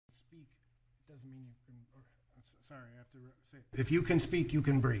doesn't mean you can, sorry, I have to say it. If you can speak, you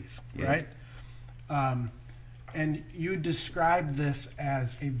can breathe, right? And you described this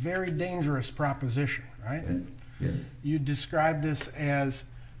as a very dangerous proposition, right? Yes. Yes. You described this as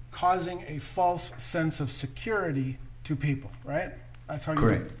causing a false sense of security to people, right? That's how you.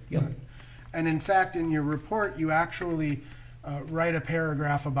 Correct. Yep. And in fact, in your report, you actually write a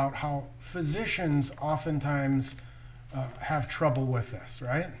paragraph about how physicians oftentimes have trouble with this,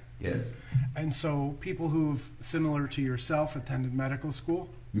 right? Yes. And so people who've, similar to yourself, attended medical school,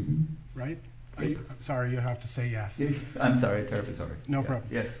 right? Sorry, you have to say yes. I'm sorry, terribly sorry. No problem.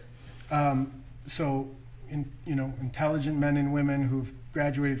 Yes. So, intelligent men and women who've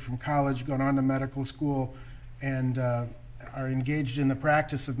graduated from college, gone on to medical school, and are engaged in the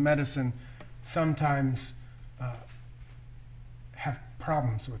practice of medicine sometimes have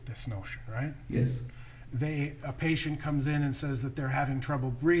problems with this notion, right? Yes. A patient comes in and says that they're having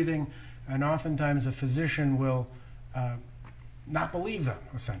trouble breathing, and oftentimes a physician will not believe them,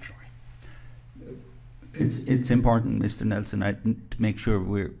 essentially. It's important, Mr. Nelson, to make sure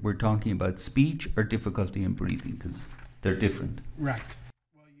we're talking about speech or difficulty in breathing, because they're different. Right.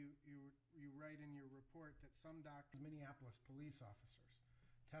 Well, you write in your report that some doctors, Minneapolis police officers,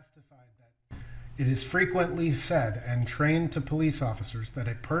 testified that it is frequently said and trained to police officers that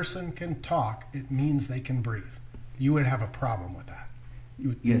a person can talk, it means they can breathe. You would have a problem with that.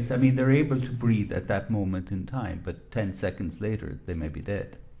 Yes, I mean, they're able to breathe at that moment in time, but 10 seconds later, they may be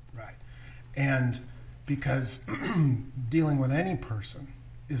dead. Right. And because dealing with any person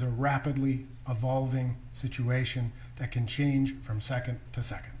is a rapidly evolving situation that can change from second to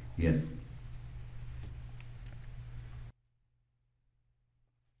second. Yes.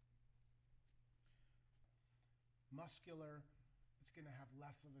 Muscular, it's going to have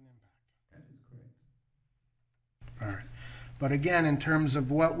less of an impact. That is correct. All right. But again, in terms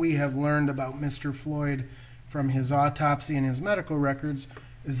of what we have learned about Mr. Floyd from his autopsy and his medical records,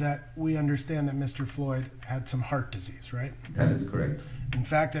 is that we understand that Mr. Floyd had some heart disease, right? That is correct. In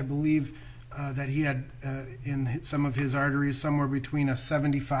fact, I believe that he had in some of his arteries somewhere between a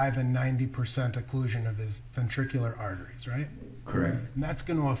 75 and 90% occlusion of his ventricular arteries, right? Correct. And that's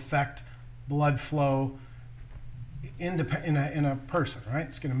going to affect blood flow in a person, right?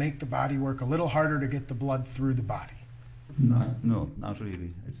 It's going to make the body work a little harder to get the blood through the body. No, not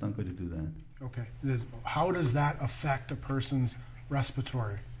really. It's not going to do that. Okay. How does that affect a person's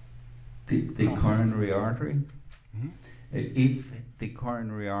respiratory? The coronary artery? Mm-hmm. If the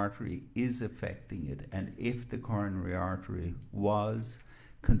coronary artery is affecting it, and if the coronary artery was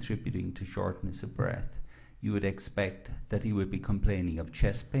contributing to shortness of breath, you would expect that he would be complaining of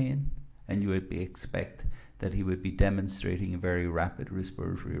chest pain, and you would expect that he would be demonstrating a very rapid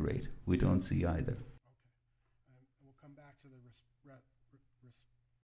respiratory rate. We don't see either.